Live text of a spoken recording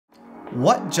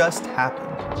What just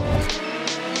happened?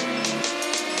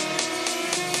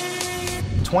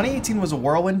 2018 was a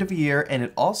whirlwind of a year, and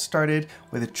it all started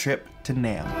with a trip to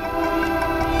NAMM.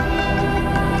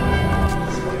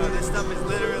 This stuff is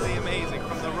literally amazing.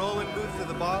 From the Roland booth to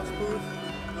the Boss booth.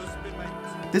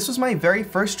 This was my very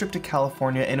first trip to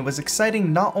California, and it was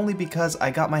exciting not only because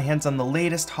I got my hands on the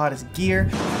latest, hottest gear,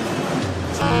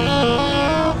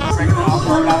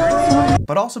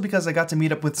 but also because I got to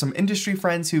meet up with some industry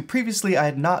friends who previously I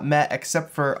had not met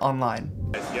except for online.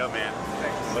 Yo, man.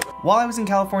 Thanks. While I was in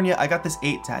California, I got this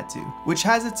 8 tattoo, which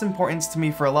has its importance to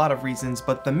me for a lot of reasons,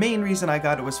 but the main reason I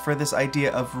got it was for this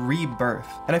idea of rebirth.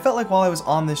 And I felt like while I was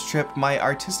on this trip, my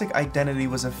artistic identity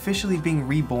was officially being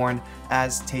reborn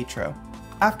as TAETRO.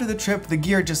 After the trip, the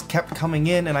gear just kept coming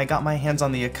in, and I got my hands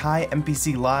on the Akai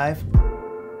MPC Live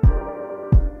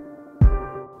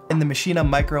and the Machina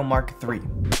Micro Mark III.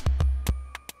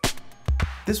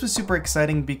 This was super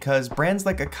exciting because brands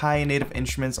like Akai and Native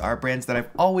Instruments are brands that I've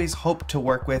always hoped to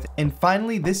work with, and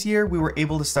finally this year we were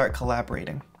able to start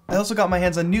collaborating. I also got my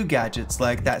hands on new gadgets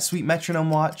like that sweet metronome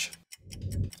watch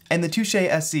and the Touche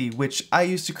SE, which I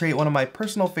used to create one of my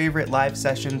personal favorite live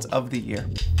sessions of the year.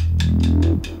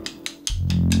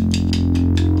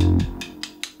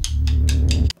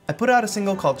 I put out a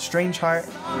single called Strange Heart,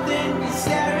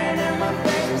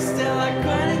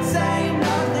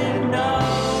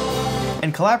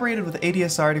 and collaborated with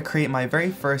ADSR to create my very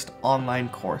first online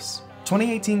course.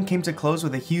 2018 came to close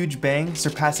with a huge bang,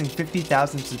 surpassing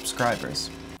 50,000 subscribers.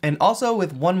 And also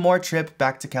with one more trip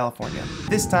back to California,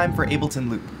 this time for Ableton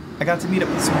Loop. I got to meet up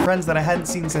with some friends that I hadn't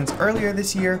seen since earlier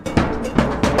this year,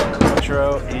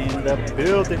 In the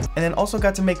building. and then also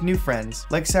got to make new friends,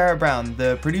 like Sarah Brown,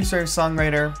 the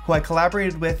producer-songwriter who I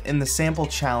collaborated with in the sample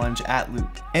challenge at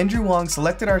Loop. Andrew Wong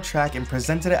selected our track and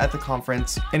presented it at the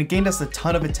conference, and it gained us a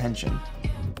ton of attention.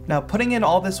 Now, putting in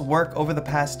all this work over the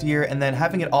past year and then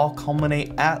having it all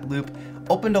culminate at Loop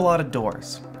opened a lot of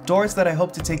doors. Doors that I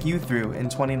hope to take you through in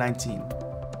 2019.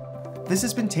 This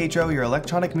has been TAETRO, your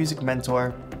electronic music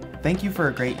mentor. Thank you for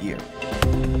a great year.